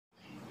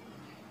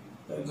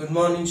Good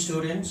morning,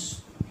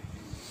 students.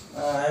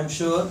 I am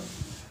sure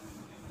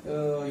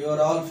you are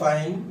all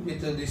fine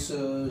with this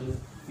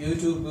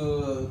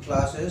YouTube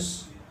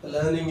classes,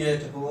 learning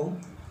at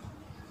home,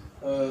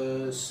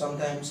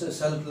 sometimes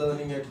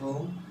self-learning at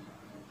home.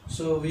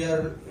 So we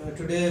are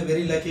today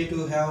very lucky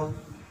to have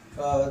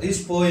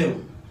this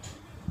poem,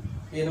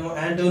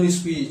 Antony's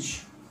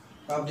speech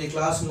of the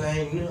class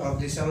 9 of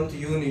the 7th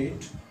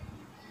unit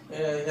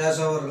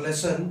as our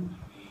lesson.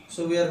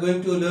 So we are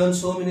going to learn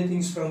so many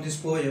things from this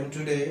poem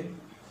today,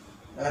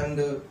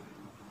 and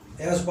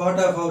as part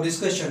of our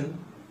discussion,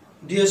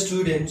 dear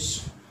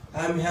students,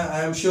 I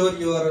am sure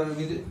you are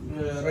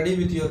ready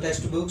with your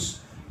textbooks,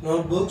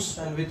 notebooks,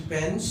 and with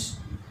pens,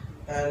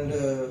 and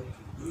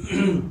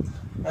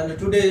and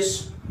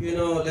today's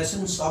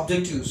lessons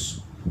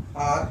objectives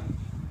are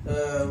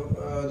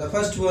the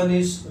first one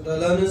is the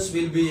learners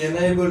will be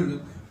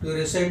enabled to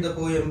recite the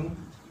poem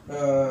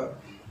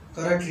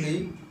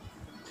correctly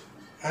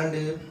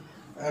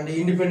and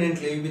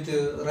independently with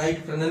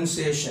right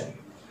pronunciation.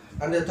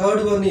 And the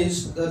third one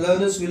is the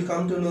learners will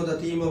come to know the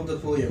theme of the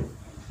poem.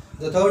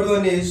 The third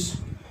one is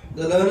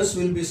the learners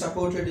will be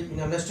supported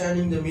in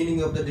understanding the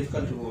meaning of the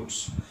difficult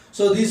words.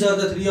 So these are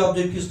the three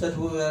objectives that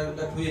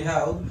we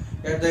have.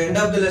 At the end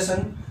of the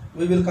lesson,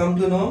 we will come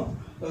to know.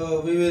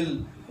 We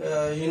will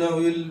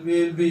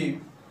be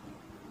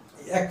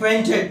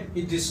acquainted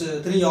with these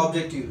three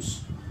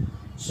objectives.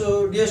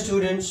 So, dear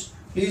students,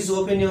 please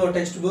open your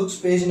textbooks,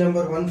 page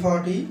number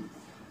 140.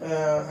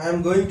 I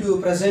am going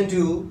to present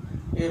you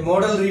a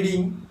model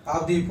reading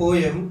of the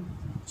poem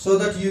so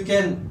that you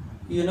can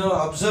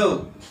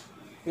observe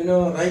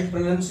right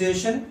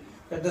pronunciation.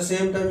 At the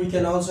same time, you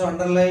can also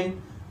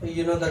underline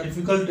the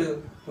difficult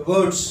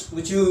words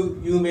which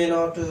you may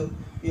not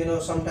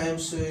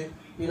sometimes feel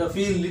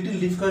little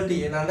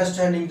difficulty in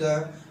understanding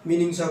the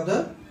meanings of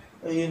the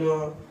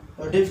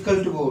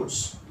difficult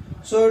words.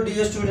 So,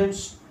 dear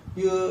students,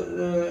 you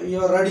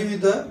are ready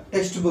with the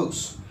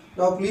textbooks.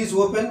 Now please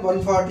open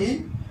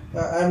 140.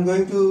 I am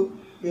going to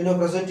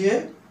present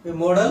a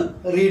model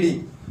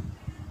reading.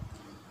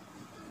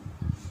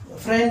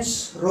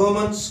 Friends,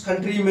 Romans,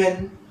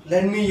 countrymen,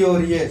 lend me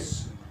your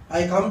ears.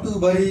 I come to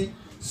bury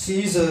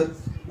Caesar,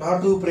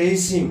 not to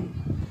praise him.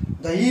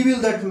 The evil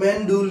that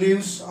men do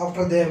lives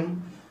after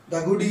them.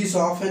 The good is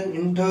often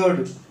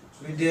interred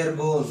with their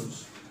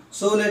bones.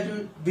 So let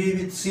it be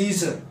with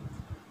Caesar.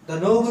 The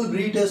noble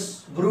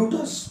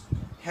Brutus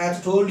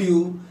hath told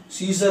you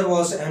Caesar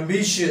was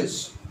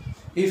ambitious.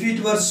 If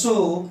it were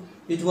so,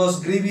 it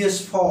was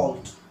grievous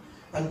fault,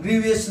 and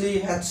grievously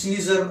hath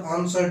Caesar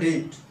answered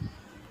it.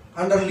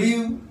 Under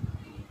leave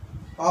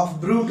of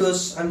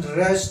Brutus and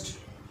rest,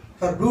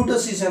 for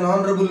Brutus is an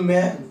honourable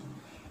man,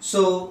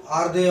 so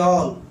are they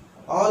all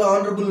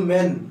honourable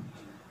men.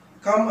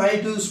 Come I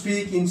to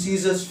speak in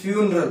Caesar's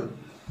funeral.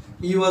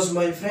 He was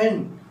my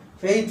friend,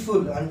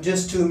 faithful and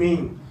just to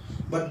me.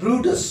 But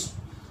Brutus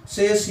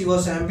says he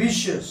was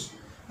ambitious,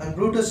 and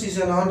Brutus is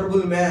an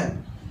honourable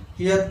man.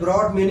 He hath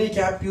brought many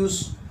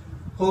captives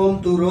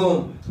home to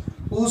Rome,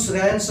 whose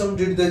ransom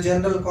did the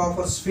general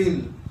coffers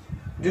fill.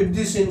 Did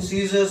this in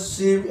Caesar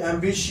seem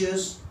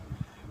ambitious?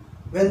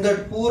 When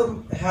that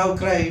poor have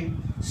cried,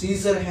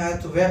 Caesar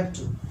hath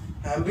wept.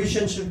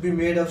 Ambition should be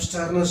made of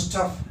sterner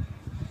stuff.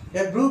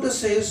 Yet Brutus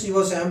says he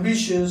was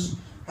ambitious,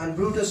 and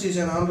Brutus is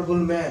an honourable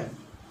man.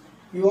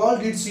 You all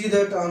did see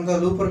that on the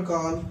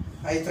Lupercal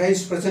I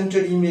thrice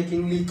presented him a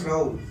kingly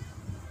crown,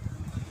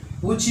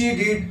 which he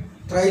did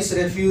thrice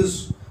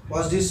refuse.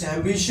 Was this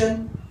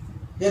ambition?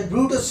 Yet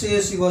Brutus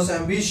says he was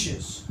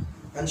ambitious,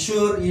 and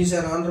sure he is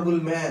an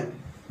honourable man.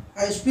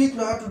 I speak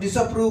not to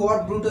disapprove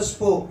what Brutus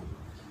spoke,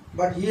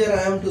 but here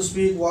I am to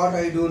speak what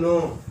I do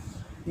know.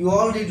 You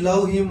all did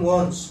love him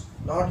once,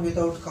 not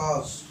without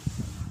cause.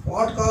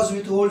 What cause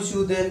withholds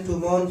you then to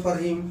mourn for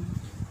him?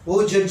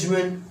 O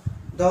judgment,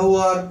 thou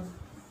art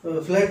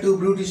fled to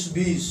brutish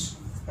beasts,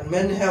 and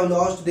men have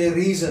lost their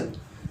reason.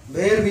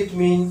 Bear with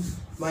me,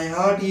 my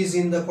heart is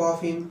in the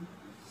coffin,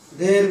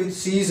 there with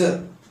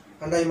Caesar,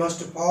 and I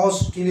must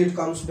pause till it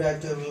comes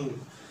back to me.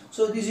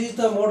 So this is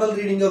the model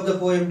reading of the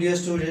poem, dear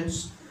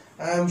students.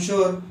 I am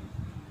sure.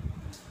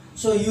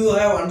 So you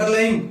have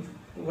underlined,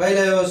 while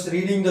I was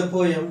reading the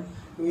poem,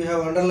 we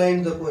have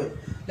underlined the poem.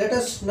 Let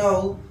us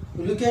now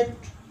look at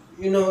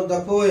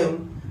the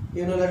poem.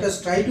 Let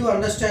us try to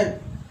understand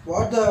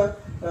what the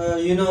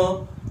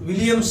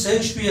William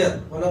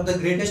Shakespeare, one of the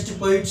greatest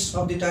poets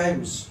of the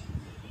times.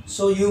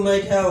 So you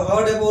might have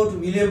heard about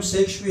William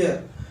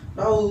Shakespeare.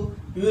 Now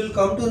you will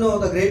come to know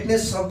the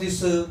greatness of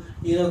this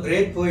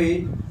great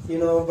poet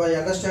by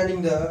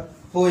understanding the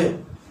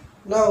poem.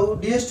 Now,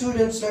 dear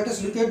students, let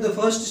us look at the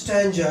first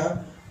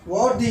stanza.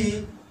 What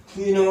the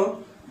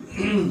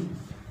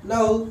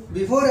now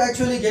before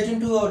actually getting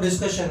to our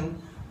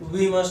discussion,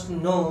 we must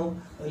know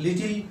a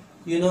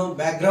little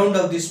background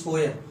of this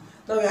poem.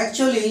 Now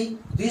actually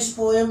this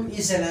poem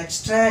is an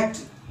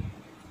extract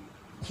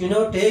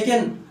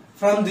taken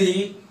from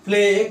the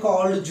play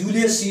called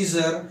Julius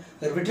Caesar,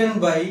 written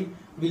by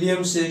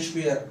William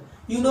Shakespeare.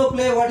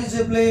 Play, what is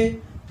a play?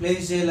 Play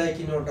is a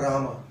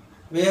drama.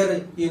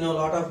 where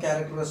lot of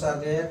characters are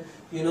there.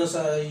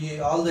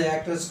 So all the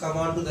actors come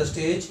onto the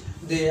stage,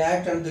 they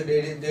act and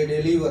they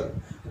deliver.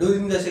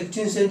 During the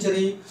 16th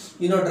century,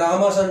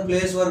 dramas and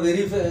plays were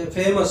very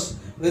famous,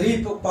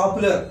 very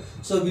popular.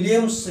 So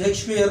William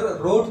Shakespeare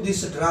wrote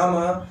this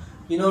drama,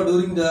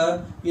 during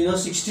the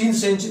 16th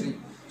century.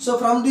 So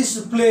from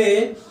this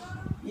play,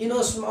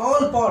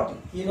 small part,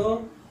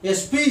 a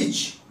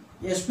speech,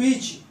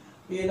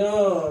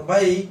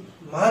 by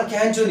Mark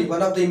Antony,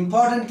 one of the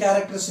important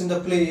characters in the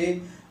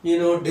play,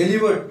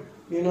 delivered,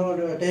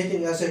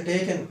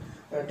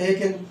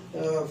 taken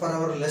for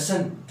our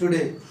lesson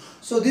today.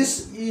 So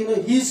this,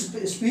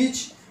 his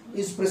speech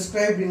is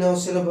prescribed in our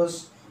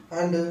syllabus,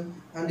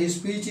 and his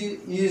speech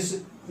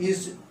is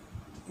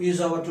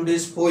our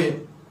today's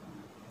poem.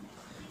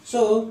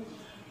 So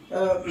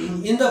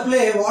in the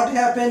play, what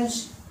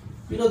happens?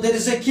 There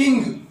is a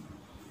king.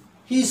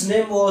 His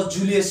name was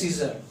Julius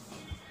Caesar.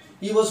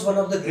 He was one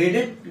of the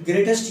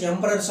greatest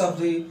emperors of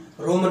the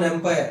Roman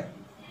Empire.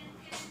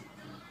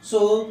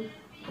 So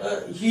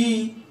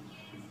he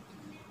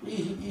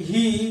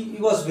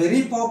was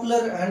very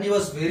popular and he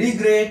was very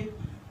great,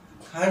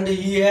 and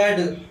he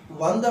had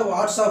won the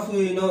hearts of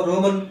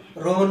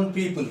Roman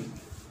people.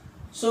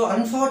 So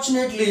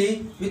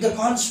unfortunately, with the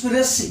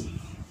conspiracy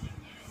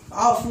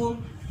of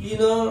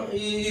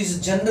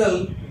his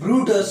general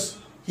Brutus,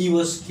 he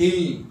was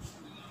killed.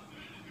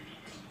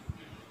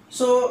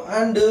 So,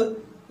 and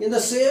in the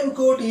same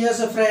court, he has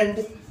a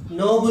friend,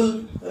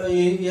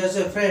 he has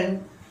a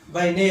friend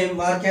by name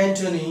Mark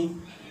Antony,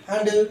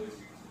 and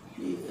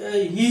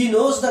he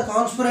knows the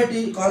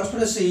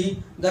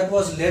conspiracy that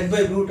was led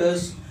by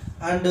Brutus.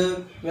 And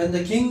when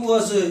the king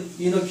was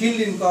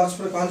killed in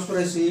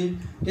conspiracy,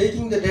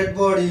 taking the dead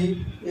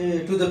body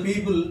to the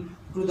people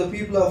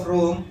of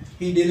Rome,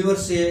 he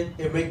delivers a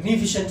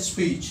magnificent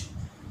speech.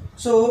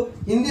 So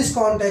in this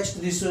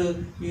context, this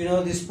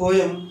this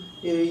poem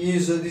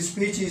this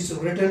speech is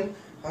written.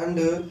 And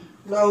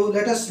now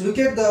let us look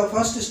at the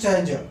first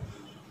stanza.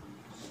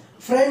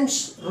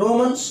 Friends,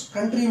 Romans,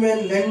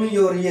 countrymen, lend me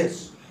your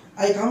ears.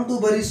 I come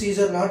to bury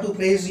Caesar, not to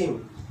praise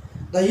him.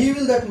 The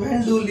evil that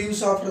men do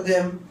lives after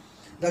them.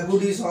 The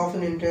good is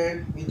often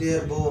interred with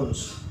their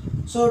bones.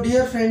 So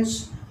dear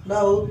friends,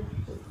 now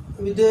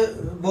with the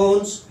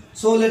bones,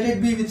 so let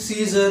it be with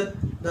Caesar.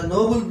 The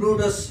noble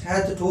Brutus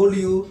hath told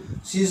you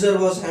Caesar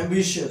was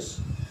ambitious.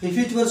 If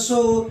it were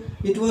so,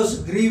 it was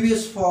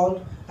grievous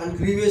fault, and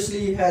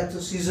grievously hath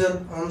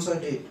Caesar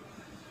answered it.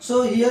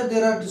 So here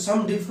there are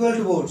some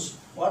difficult words.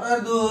 What are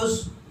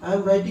those? I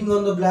am writing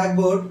on the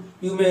blackboard.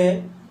 You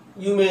may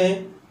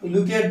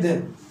look at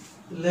them.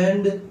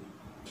 Lend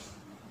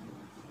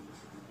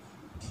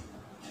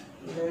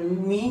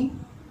me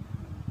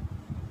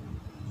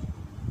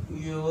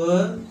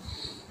your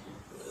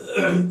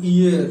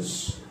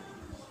ears.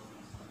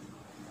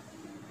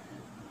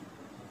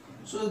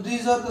 So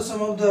these are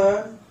some of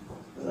the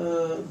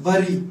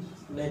bury.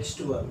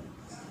 Next one,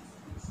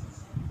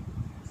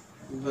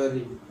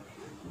 bury.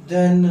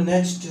 Then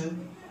next,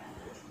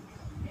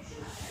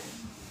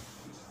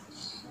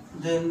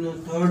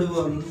 then third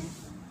one,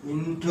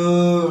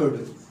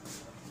 interred.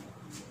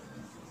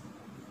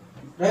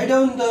 Write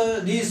down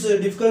these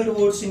difficult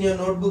words in your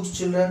notebooks,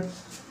 children.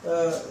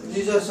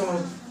 These are some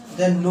of.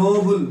 Then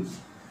noble.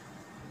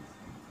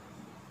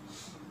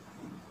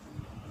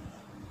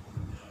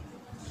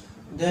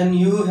 Then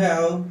you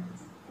have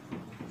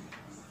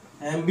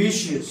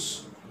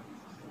ambitious.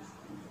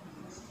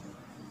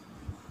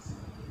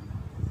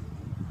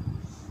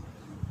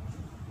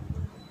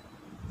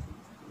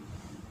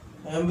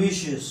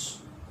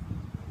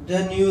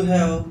 Then you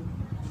have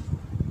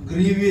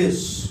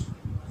grievous.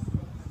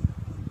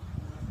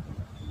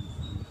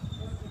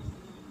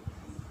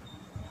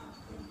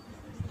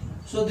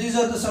 So these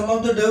are some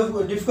of the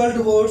difficult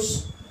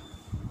words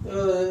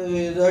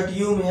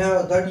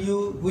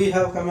we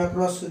have come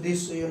across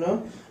this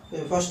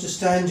first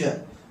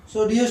stanza.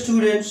 So dear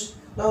students,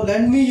 now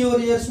lend me your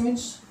ears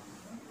means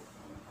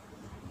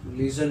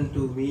listen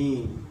to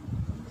me.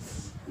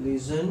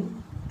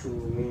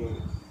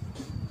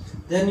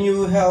 Then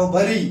you have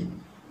bury.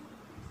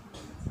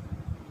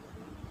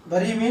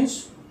 Bury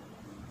means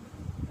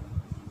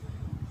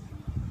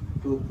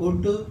to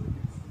put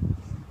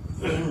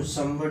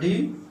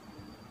something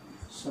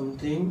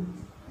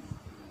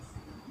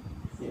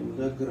in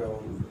the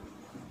ground.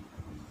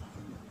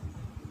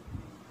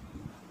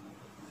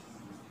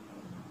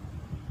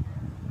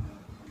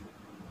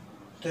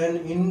 Then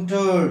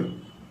interred.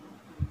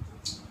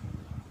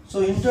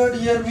 So interred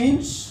here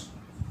means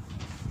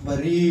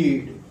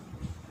buried.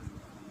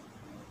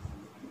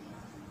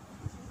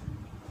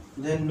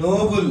 Then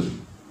noble,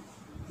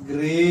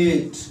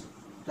 great.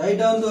 Write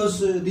down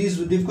these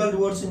difficult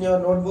words in your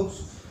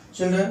notebooks,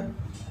 children.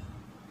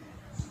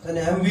 Then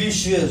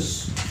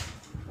ambitious.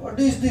 What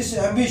is this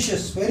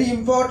ambitious? Very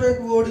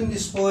important word in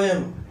this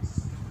poem.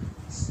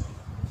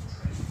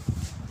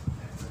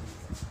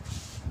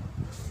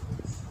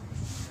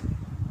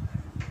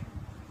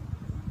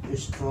 A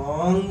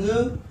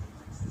strong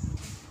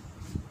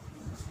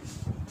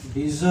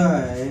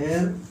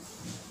desire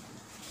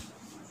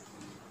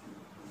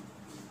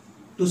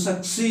to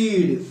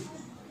succeed.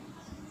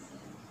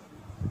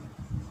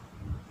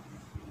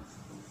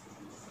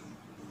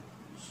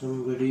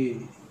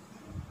 Somebody.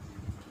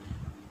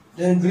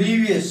 Then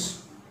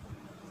grievous,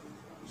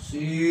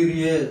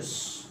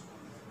 serious.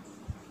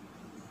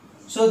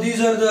 So these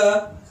are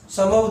the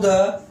some of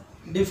the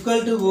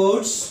difficult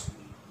words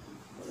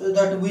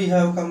that we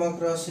have come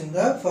across in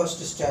the first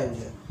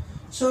stanza.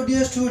 So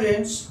dear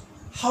students,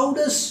 how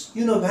does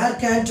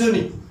Mark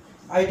Antony?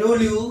 I told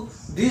you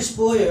this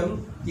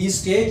poem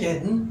is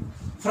taken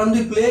from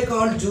the play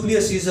called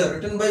Julius Caesar,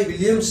 written by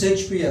William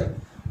Shakespeare.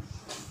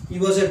 He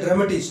was a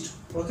dramatist.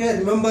 Okay,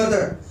 remember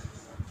that.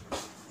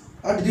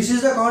 And this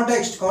is the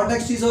context.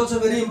 Context is also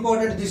very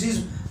important. This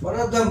is one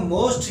of the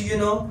most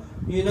typical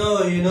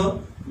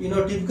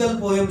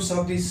poems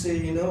of this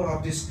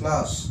of this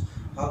class,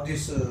 of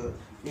this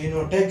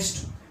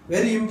text.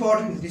 Very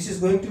important. This is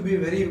going to be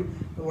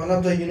one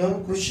of the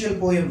crucial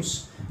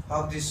poems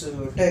of this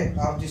text,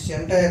 of this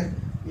entire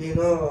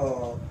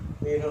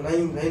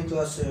 9th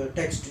class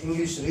text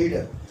English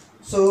reader.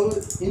 So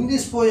in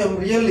this poem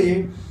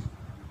really,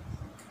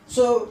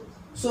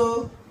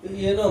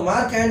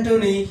 Mark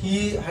Antony,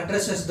 he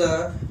addresses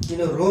the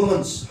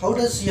Romans. How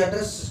does he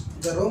address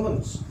the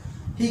Romans?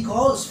 He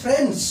calls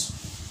friends.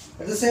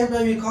 At the same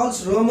time he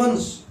calls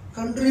Romans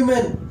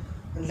countrymen.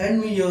 And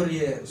lend me your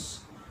ears.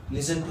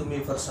 Listen to me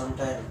for some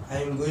time. I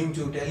am going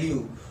to tell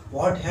you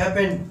what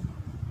happened.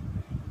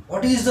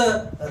 What is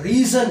the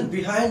reason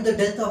behind the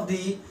death of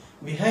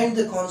behind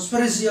the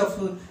conspiracy of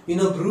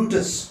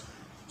Brutus?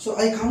 So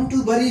I come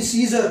to bury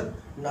Caesar,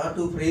 not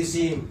to praise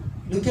him.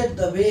 Look at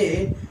the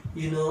way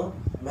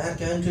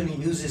Mark Antony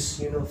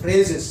uses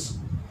phrases.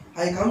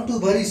 I come to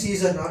bury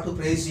Caesar, not to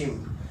praise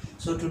him.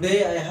 So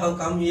today I have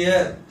come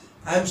here.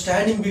 I am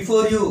standing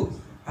before you.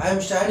 I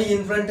am standing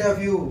in front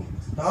of you,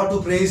 not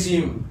to praise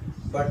him,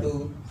 but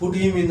to put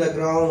him in the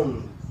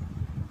ground.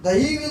 The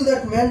evil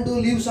that men do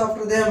lives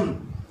after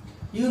them.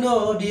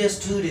 Dear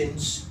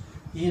students,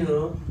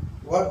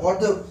 what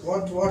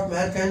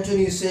Mark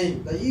Antony is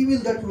saying. The evil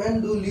that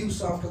men do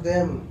lives after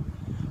them.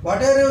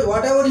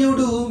 Whatever you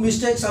do,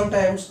 mistake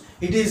sometimes,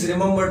 it is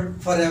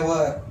remembered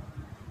forever.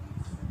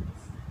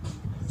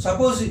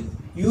 Suppose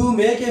you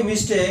make a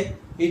mistake,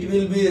 it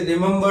will be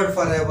remembered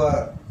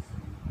forever.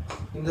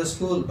 In the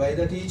school, by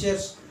the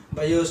teachers,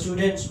 by your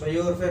students, by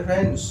your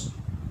friends.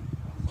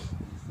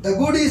 The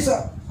good is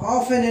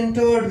often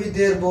entered with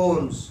their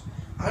bones.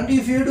 And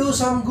if you do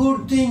some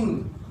good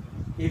thing,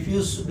 if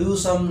you do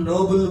some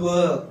noble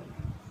work,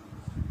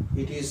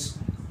 it is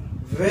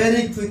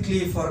very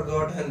quickly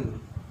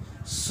forgotten.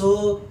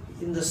 So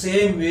in the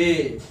same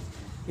way,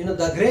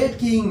 the great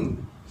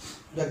king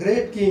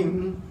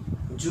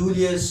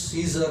Julius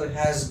Caesar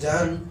has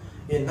done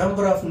a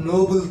number of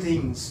noble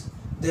things.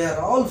 They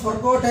are all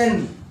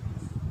forgotten.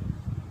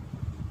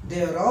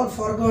 They are all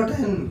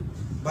forgotten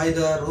by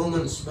the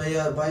Romans, by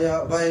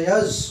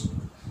us.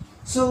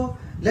 So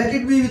let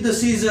it be with the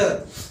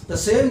Caesar. The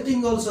same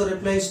thing also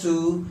applies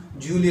to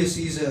Julius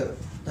Caesar.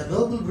 The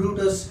noble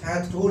Brutus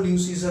hath told you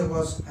Caesar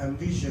was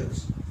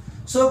ambitious.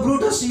 So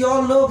Brutus, you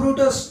all know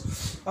Brutus,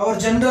 our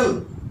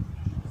general.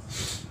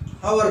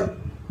 What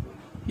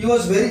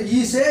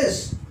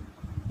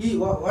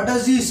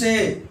does he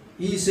say?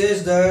 He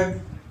says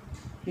that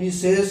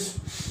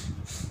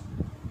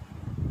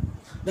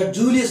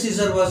Julius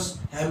Caesar was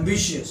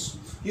ambitious.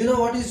 You know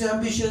what is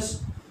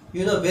ambitious?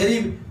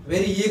 Very,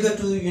 very eager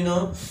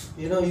to,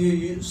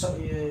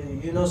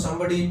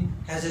 somebody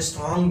has a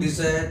strong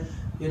desire,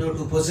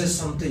 to possess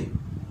something.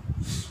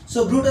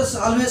 So Brutus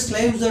always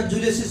claims that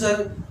Julius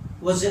Caesar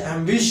was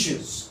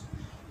ambitious.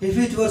 If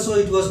it were so,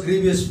 it was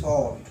grievous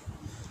fault.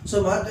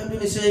 So Mark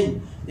Antony is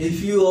saying,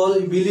 if you all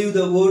believe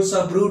the words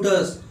of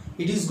Brutus,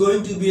 it is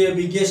going to be a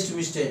biggest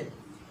mistake.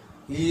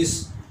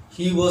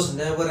 He was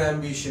never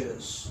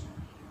ambitious.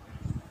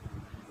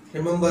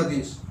 Remember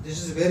this.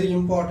 This is very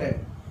important.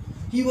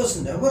 He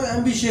was never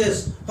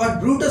ambitious. But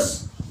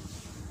Brutus,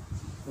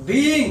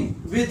 being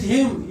with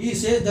him, he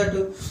says that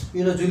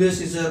Julius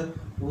Caesar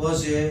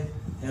was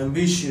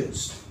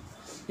ambitious.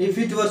 If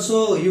it were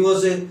so, it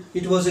was a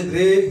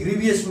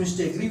grievous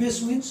mistake.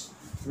 Grievous means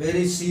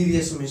very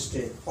serious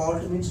mistake.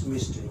 Fault means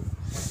mistake.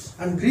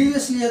 And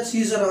grievously hath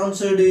Caesar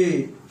answered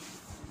it.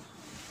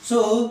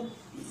 So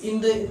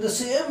in the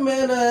same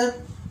manner,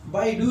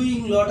 by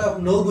doing lot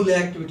of noble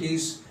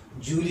activities,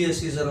 Julius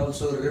Caesar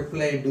also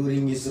replied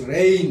during his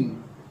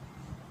reign.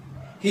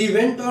 He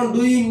went on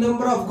doing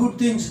number of good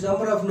things,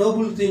 number of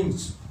noble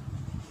things.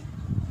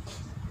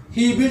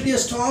 He built a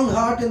strong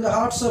heart in the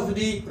hearts of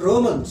the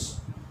Romans.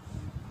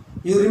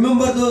 You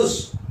remember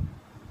those.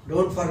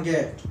 Don't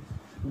forget.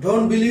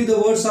 Don't believe the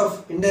words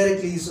of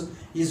indirectly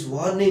is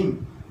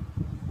warning.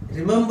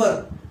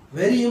 Remember,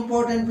 very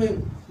important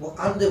thing.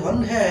 On the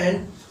one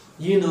hand,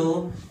 he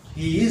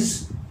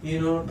is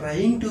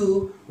trying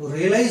to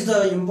realize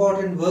the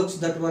important works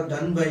that were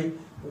done by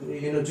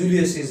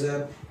Julius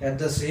Caesar. At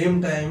the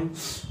same time,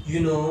 he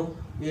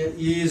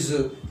is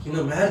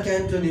Mark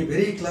Antony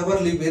very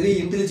cleverly, very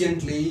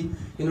intelligently,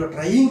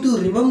 trying to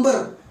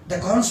remember the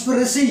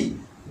conspiracy,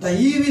 the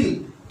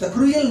evil the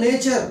cruel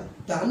nature,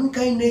 the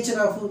unkind nature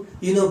of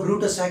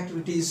Brutus'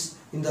 activities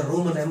in the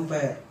Roman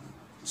Empire.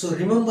 So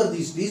remember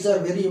these are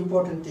very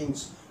important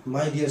things,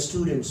 my dear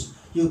students.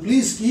 You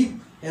please keep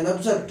and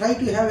observe, try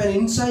to have an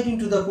insight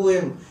into the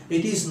poem.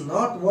 It is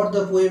not what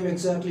the poem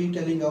exactly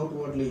telling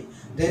outwardly.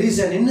 There is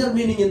an inner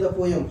meaning in the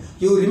poem.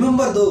 You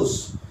remember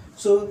those.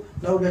 So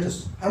now let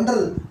us,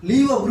 under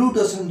leave of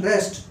Brutus and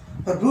rest.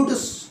 For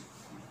Brutus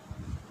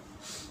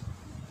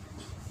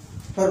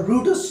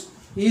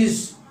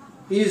is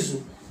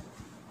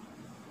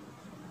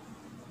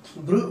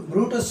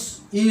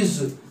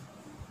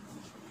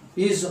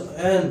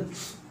an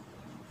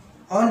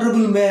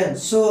honorable man.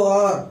 So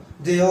are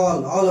they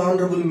all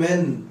honorable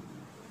men.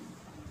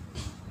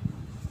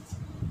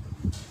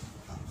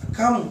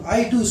 Come,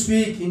 I too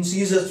speak in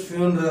Caesar's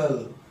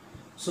funeral.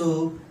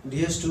 So,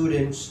 dear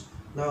students,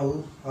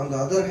 now on the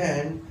other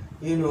hand,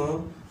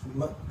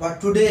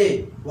 but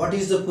today, what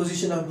is the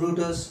position of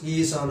Brutus? He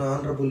is an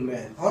honorable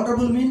man.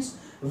 Honorable means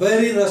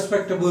very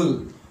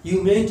respectable.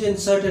 You maintain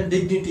certain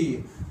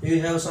dignity. You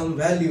have some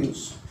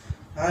values.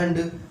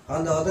 And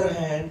on the other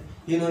hand,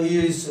 he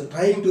is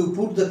trying to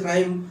put the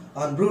crime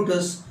on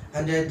Brutus,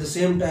 and at the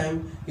same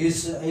time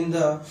is in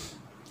the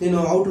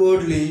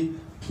outwardly,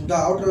 the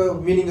outer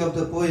meaning of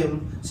the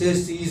poem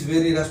says he is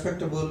very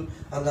respectable.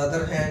 On the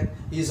other hand,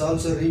 he is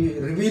also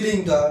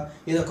revealing the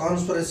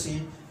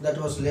conspiracy that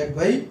was led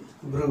by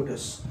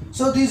Brutus.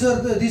 So this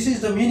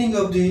is the meaning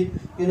of the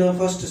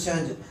first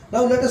stanza.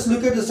 Now let us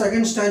look at the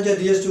second stanza,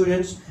 dear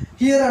students.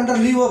 Here, under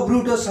leave of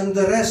Brutus and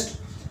the rest,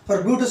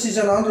 for Brutus is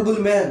an honorable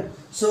man,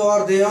 so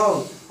are they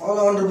all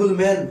honorable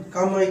men.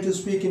 Come I to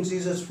speak in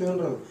Caesar's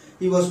funeral.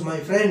 He was my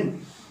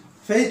friend,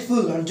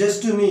 faithful and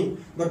just to me.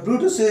 But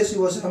Brutus says he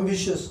was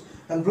ambitious,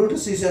 and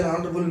Brutus is an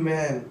honorable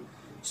man.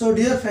 So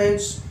dear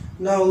friends,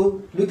 now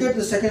look at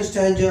the second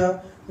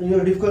stanza.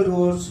 Difficult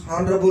words: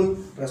 honorable,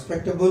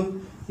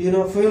 respectable.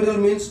 Funeral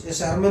means a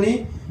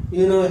ceremony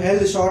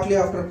held shortly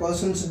after a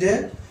person's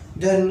death.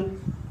 Then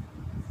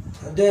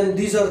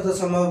these are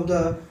some of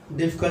the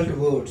difficult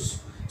words.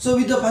 So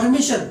with the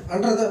permission,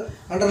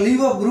 under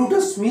leave of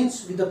Brutus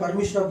means with the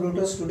permission of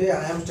Brutus, today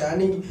I am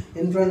standing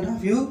in front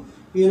of you,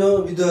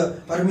 with the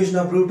permission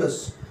of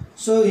Brutus.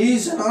 So he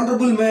is an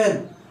honorable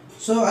man.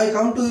 So I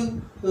come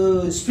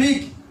to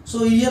speak.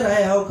 So here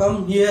I have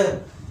come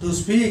here to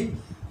speak,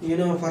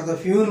 for the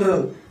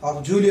funeral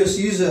of Julius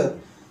Caesar.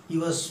 He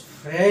was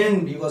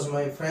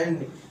my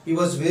friend. He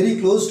was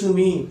very close to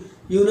me.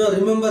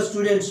 Remember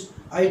students,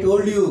 I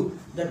told you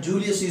that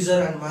Julius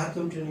Caesar and Mark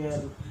Antony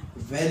are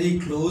very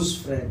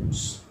close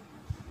friends.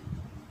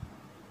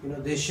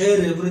 They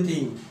share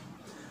everything.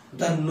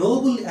 The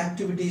noble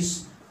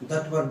activities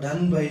that were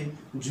done by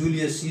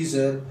Julius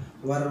Caesar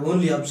were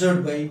only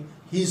observed by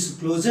his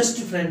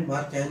closest friend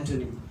Mark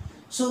Antony.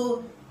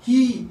 So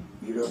he,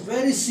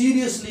 very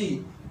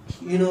seriously,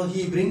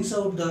 he brings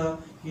out the,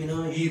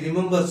 he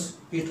remembers,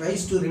 he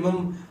tries to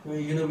remember,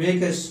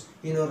 make us,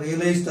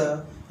 realize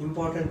the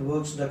important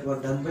works that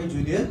were done by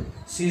Julius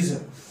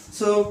Caesar.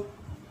 So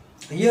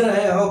here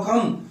I have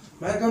come.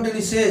 Mark Antony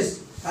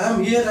says, I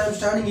am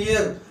standing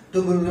here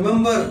to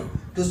remember,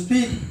 to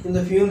speak in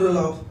the funeral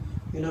of,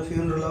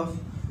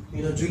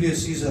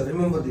 Julius Caesar.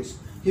 Remember this.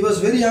 He was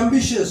very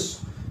ambitious.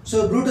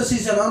 So Brutus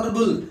is an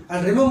honorable,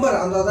 and remember,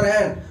 on the other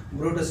hand,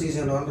 Brutus is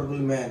an honorable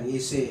man, he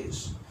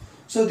says.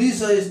 So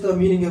this is the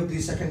meaning of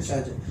the second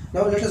stanza.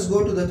 Now let us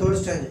go to the third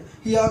stanza.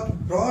 He hath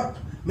brought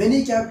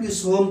many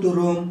captives home to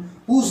Rome,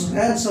 whose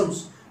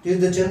ransoms did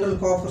the general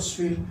coffers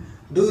fill.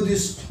 Do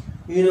this,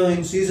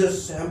 in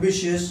Caesar's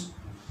ambitious.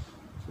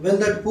 When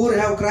that poor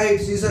have cried,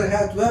 Caesar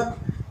hath wept.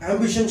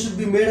 Ambition should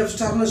be made of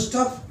sternest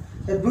stuff.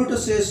 And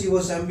Brutus says he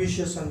was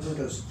ambitious and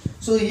Brutus.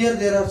 So here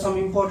there are some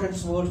important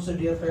words,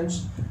 dear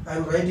friends. I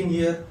am writing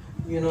here,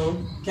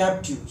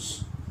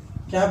 captives.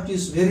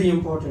 Captives, very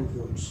important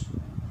words.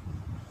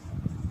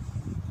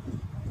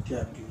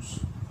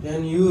 Captives.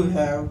 Then you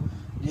have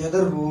the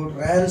other word,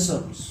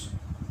 ransoms.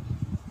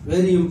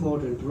 Very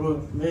important.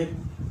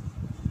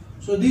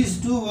 So these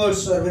two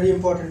words are very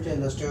important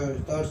in the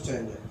third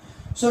stanza.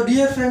 So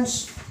dear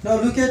friends, now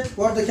look at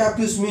what the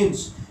captives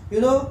means.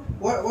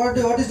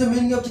 What is the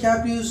meaning of the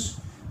captives?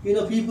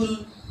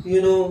 People,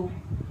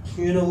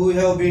 who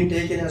have been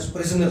taken as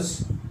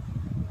prisoners.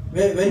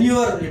 When you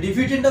are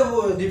defeated in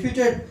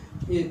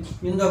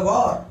the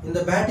war, in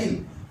the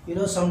battle,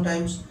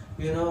 sometimes,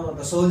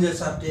 the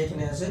soldiers are taken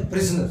as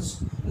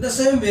prisoners. In the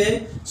same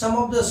way, some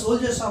of the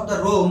soldiers of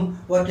the Rome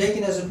were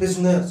taken as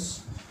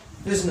prisoners.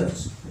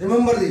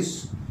 Remember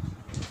this.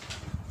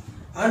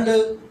 And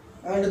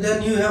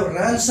then you have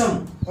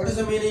ransom. What is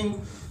the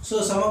meaning?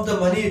 So some of the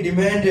money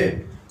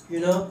demanded,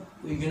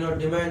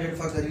 demanded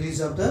for the release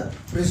of the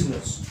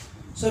prisoners.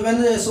 So when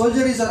a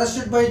soldier is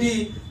arrested by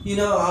the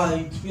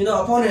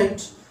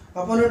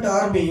opponent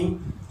army,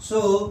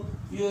 so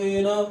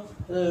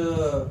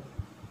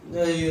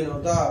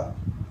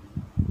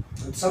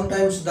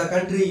sometimes the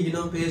country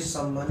pays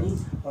some money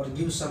or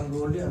gives some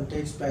gold and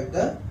takes back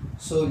the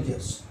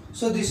soldiers.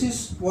 So this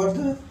is what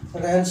the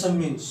ransom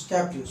means,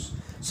 captives.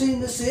 So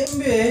in the same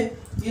way,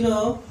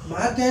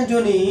 Mark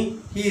Antony,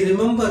 he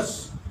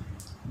remembers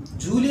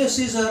Julius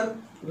Caesar,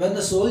 when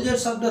the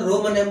soldiers of the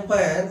Roman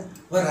Empire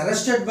were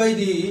arrested by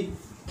the,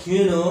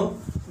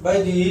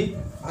 by the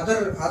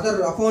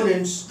other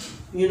opponents,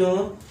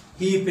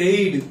 he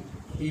paid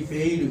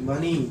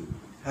money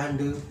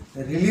and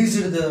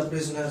released the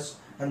prisoners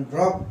and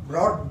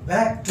brought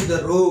back to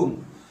the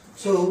Rome.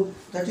 So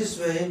that is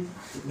why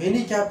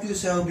many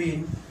captives have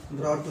been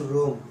brought to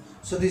Rome.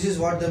 So this is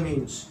what that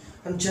means.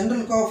 And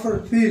General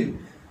Copperfield,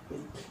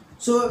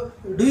 so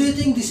do you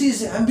think this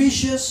is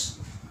ambitious?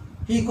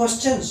 He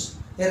questions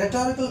a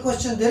rhetorical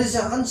question. There is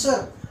an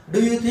answer.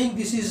 Do you think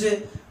this is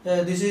a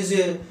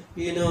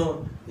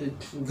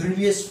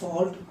grievous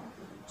fault?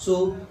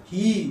 So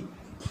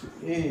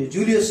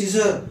Julius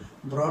Caesar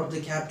brought the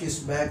captives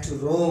back to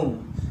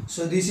Rome.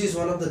 So this is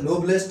one of the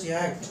noblest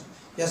act.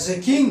 As a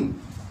king,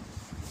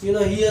 he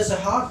has a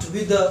heart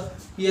with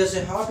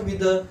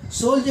the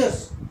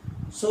soldiers.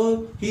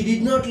 So he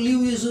did not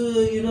leave his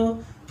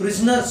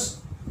prisoners.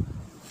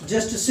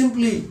 Just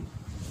simply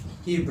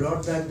he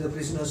brought back the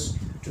prisoners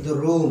to the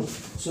Rome.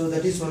 So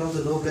that is one of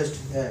the noblest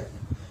act.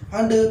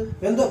 And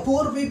when the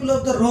poor people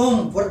of the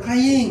Rome were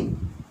crying,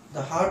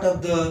 the heart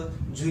of the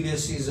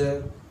Julius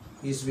Caesar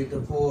is with the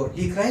poor.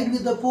 He cried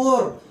with the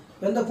poor.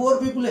 When the poor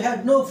people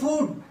had no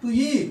food to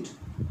eat,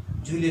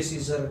 Julius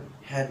Caesar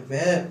had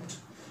wept.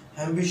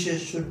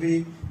 Ambitious should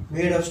be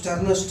made of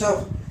sterner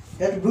stuff.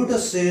 Yet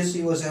Brutus says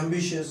he was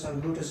ambitious,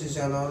 and Brutus is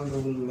an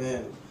honorable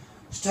man.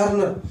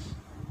 Sterner.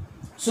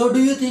 So do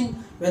you think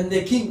when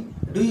the king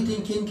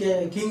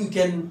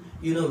can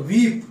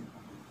weep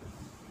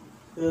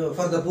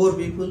for the poor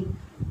people?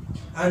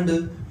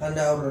 And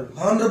our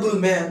honorable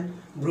man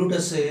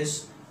Brutus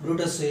says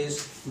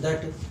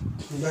that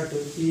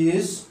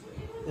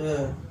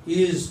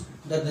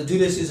the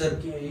Julius Caesar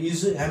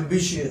is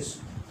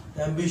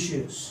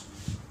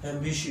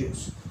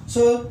ambitious.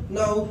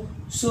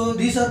 So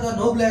these are the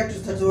noble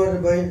acts that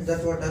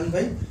were done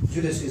by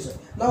Julius Caesar.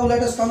 Now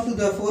let us come to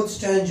the fourth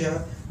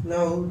stanza.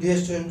 Now, dear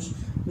students,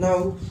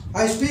 now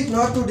I speak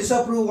not to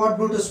disapprove what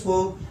Brutus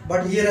spoke,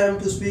 but here I am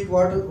to speak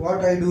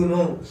what I do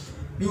know.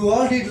 You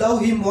all did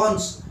love him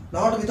once,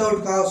 not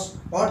without cause.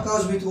 What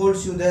cause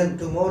withholds you then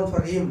to mourn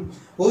for him?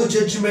 O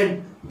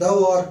judgment,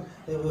 thou art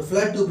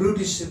fled to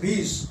brutish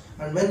beasts,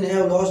 and men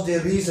have lost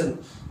their reason.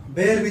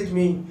 Bear with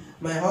me,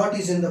 my heart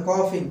is in the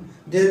coffin,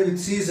 there with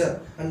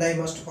Caesar, and I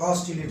must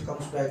pass till it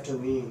comes back to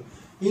me.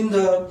 In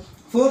the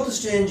fourth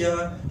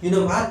stanza,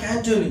 Mark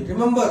Antony,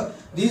 remember,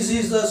 this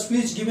is the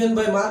speech given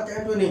by Mark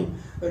Antony,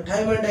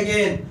 time and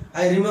again,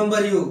 I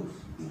remember you.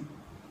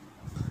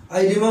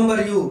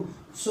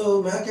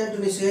 So Mark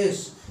Antony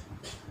says,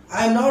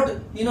 I am not,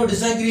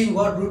 disagreeing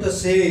what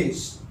Brutus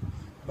says,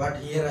 but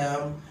here I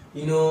am,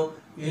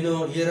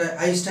 here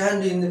I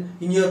stand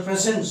in your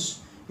presence.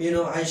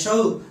 I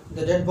show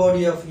the dead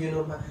body of,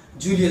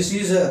 Julius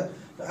Caesar.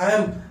 I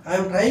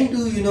am trying to,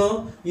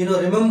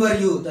 remember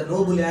you, the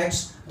noble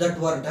acts that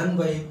were done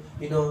by,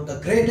 the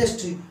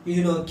greatest,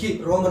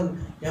 Roman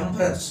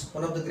emperors,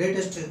 one of the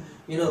greatest,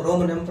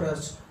 Roman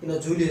emperors,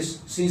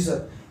 Julius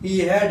Caesar. He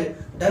had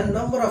done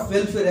number of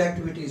welfare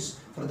activities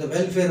for the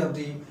welfare of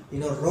the,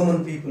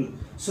 Roman people.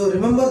 So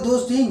remember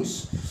those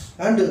things,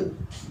 and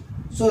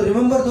so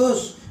remember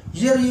those.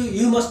 Here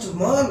you must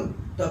mourn.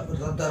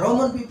 The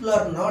Roman people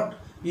are not,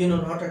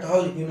 not at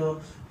all,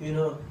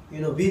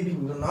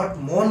 weeping, not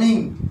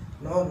mourning,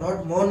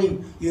 not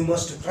mourning. You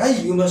must cry,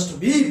 you must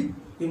weep,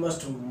 you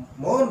must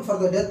mourn for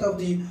the death of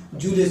the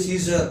Julius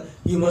Caesar.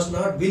 You must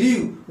not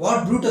believe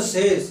what Brutus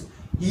says.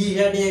 He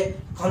had a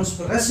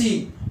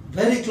conspiracy,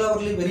 very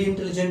cleverly, very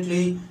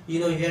intelligently,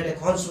 he had a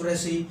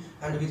conspiracy,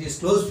 and with his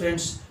close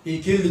friends,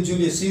 he killed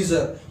Julius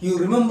Caesar. You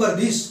remember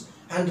this,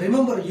 and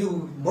remember,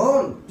 you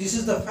mourn. This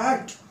is the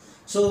fact.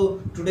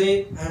 So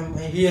today I am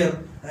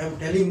here, I am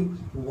telling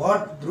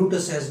what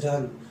Brutus has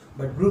done.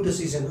 But Brutus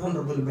is an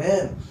honorable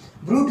man.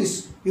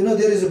 Brutus,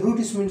 there is a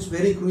Brutus means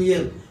very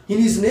cruel. In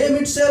his name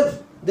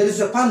itself, there is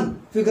a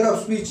pun, figure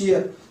of speech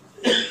here.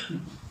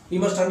 You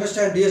must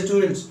understand, dear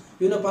students,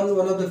 pun,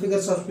 one of the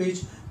figures of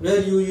speech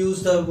where you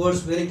use the words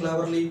very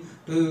cleverly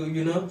to,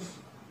 to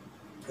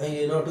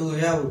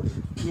have,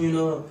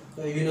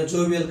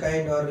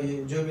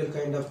 jovial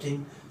kind of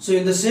thing. So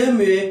in the same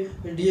way,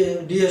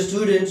 dear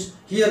students,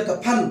 here the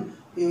pun,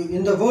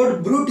 in the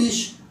word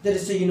brutish, there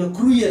is a,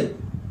 cruel.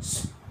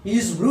 He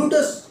is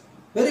Brutus,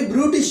 very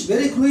brutish,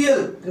 very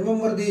cruel.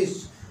 Remember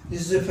this.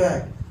 This is a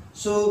fact.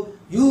 So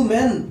you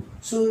men,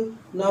 so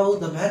now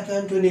the Mark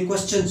Antony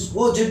questions,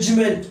 oh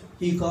judgment,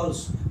 he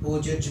calls,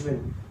 oh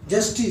judgment.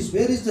 Justice,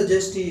 where is the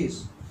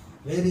justice?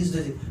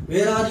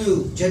 Where are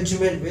you?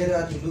 Judgment, where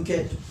are you? Look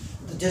at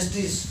the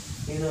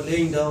justice,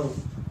 laying down.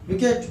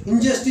 Look at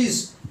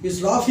injustice,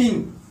 is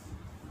laughing.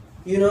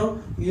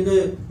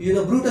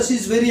 Brutus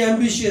is very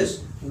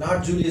ambitious,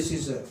 not Julius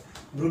Caesar.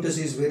 Brutus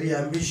is very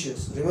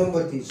ambitious.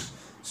 Remember this.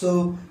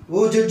 So,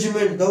 O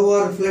judgment, thou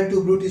art fled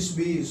to brutish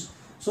beasts.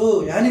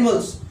 So,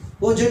 animals,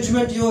 O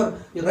judgment, your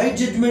right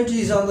judgment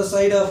is on the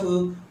side of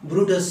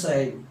Brutus'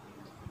 side.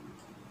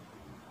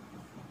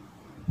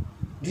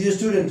 Dear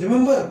student,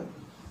 remember,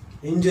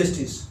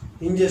 injustice,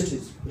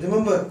 injustice.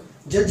 Remember,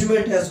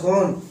 judgment has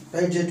gone.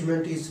 Right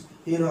judgment is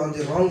on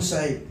the wrong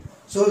side.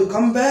 So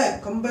come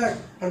back,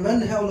 and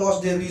men have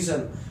lost their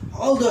reason.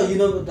 All the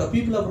the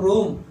people of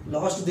Rome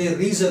lost their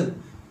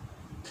reason.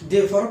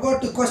 They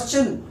forgot to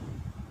question.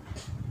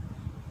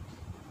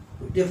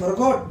 They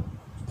forgot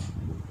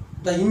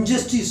the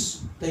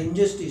injustice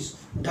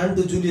done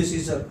to Julius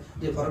Caesar.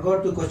 They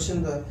forgot to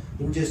question the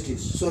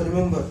injustice. So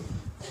remember,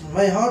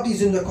 my heart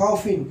is in the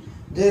coffin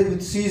there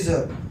with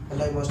Caesar,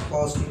 and I must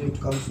pause till it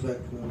comes back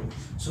to me.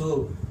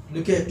 So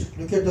look at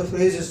the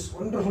phrases,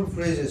 wonderful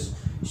phrases.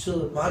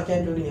 So Mark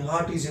Antony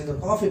heart is in the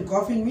coffin.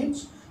 Coffin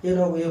means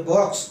a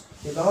box,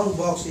 a long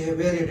box where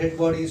a dead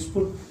body is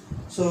put.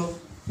 So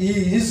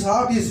his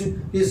heart is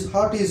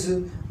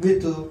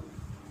with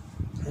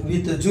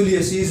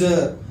Julius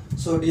Caesar.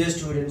 So dear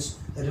students,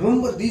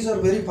 remember these are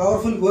very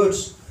powerful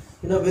words,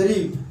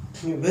 very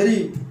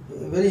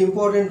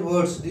important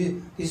words.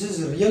 This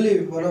is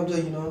really one of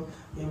the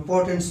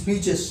important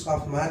speeches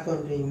of Mark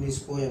Antony in this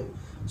poem.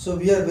 So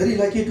we are very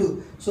lucky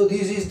to. So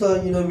this is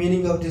the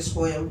meaning of this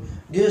poem.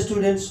 Dear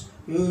students,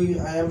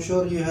 I am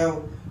sure you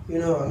have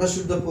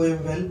understood the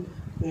poem well.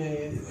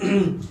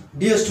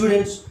 Dear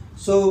students,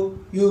 so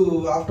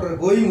you after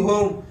going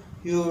home,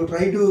 you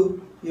try to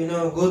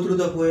go through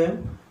the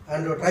poem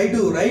and try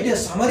to write a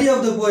summary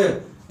of the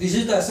poem. This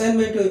is the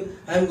assignment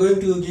I am going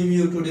to give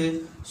you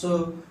today.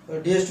 So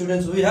dear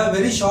students, we have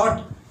very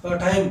short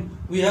time.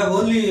 We have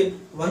only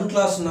one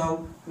class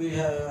now.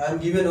 I am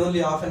given only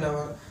half an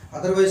hour.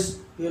 Otherwise,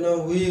 we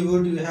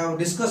would have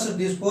discussed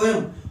this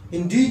poem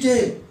in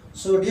detail.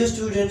 So dear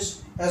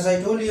students, as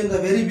I told you in the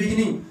very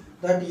beginning,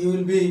 that you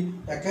will be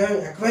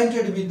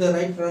acquainted with the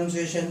right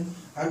pronunciation,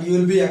 and you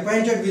will be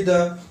acquainted with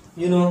the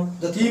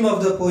the theme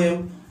of the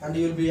poem, and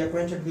you will be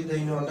acquainted with the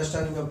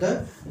understanding of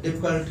the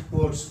difficult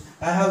words.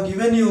 I have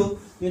given you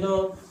there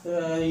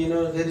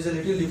is a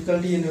little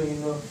difficulty in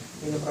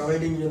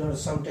providing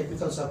some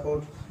technical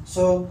support.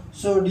 So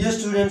dear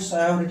students,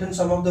 I have written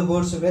some of the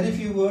words, very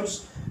few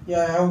words.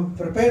 Yeah, I have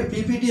prepared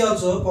PPT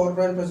also,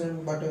 PowerPoint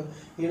present, but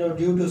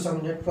due to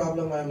some net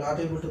problem, I am not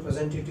able to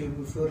present it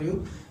before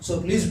you.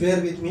 So please bear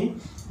with me,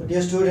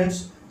 dear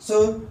students.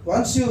 So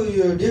once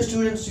dear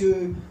students,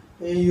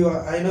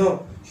 I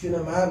know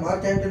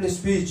Mark Antony's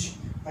speech.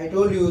 I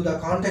told you the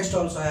context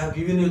also. I have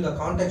given you the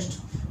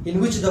context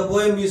in which the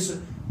poem is.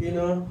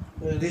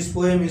 This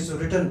poem is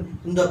written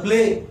in the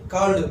play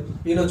called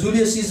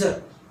Julius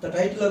Caesar. The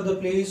title of the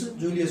play is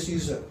Julius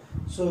Caesar.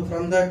 So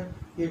from that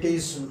it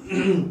is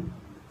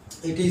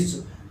it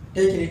is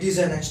taken. It is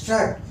an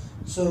extract.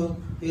 So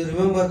you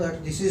remember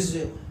that this is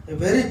a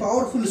very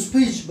powerful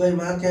speech by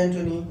Mark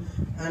Antony,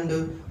 and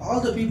all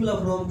the people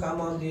of Rome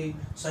come on the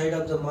side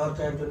of the Mark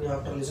Antony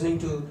after listening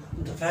to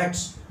the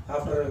facts,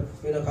 after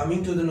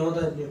coming to know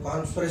the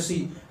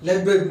conspiracy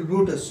led by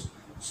Brutus.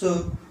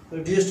 So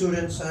dear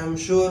students, I am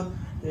sure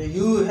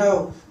you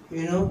have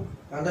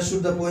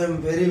understood the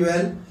poem very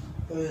well.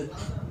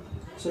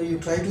 So you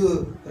try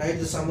to write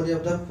the summary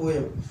of the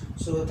poem.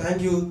 So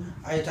thank you.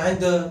 I thank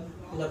the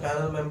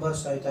panel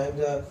members. I thank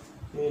the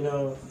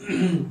the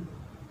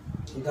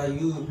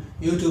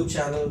YouTube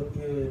channel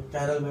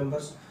panel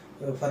members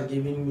for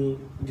giving me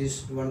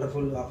this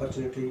wonderful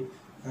opportunity.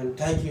 And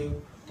thank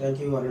you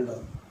one and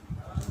all.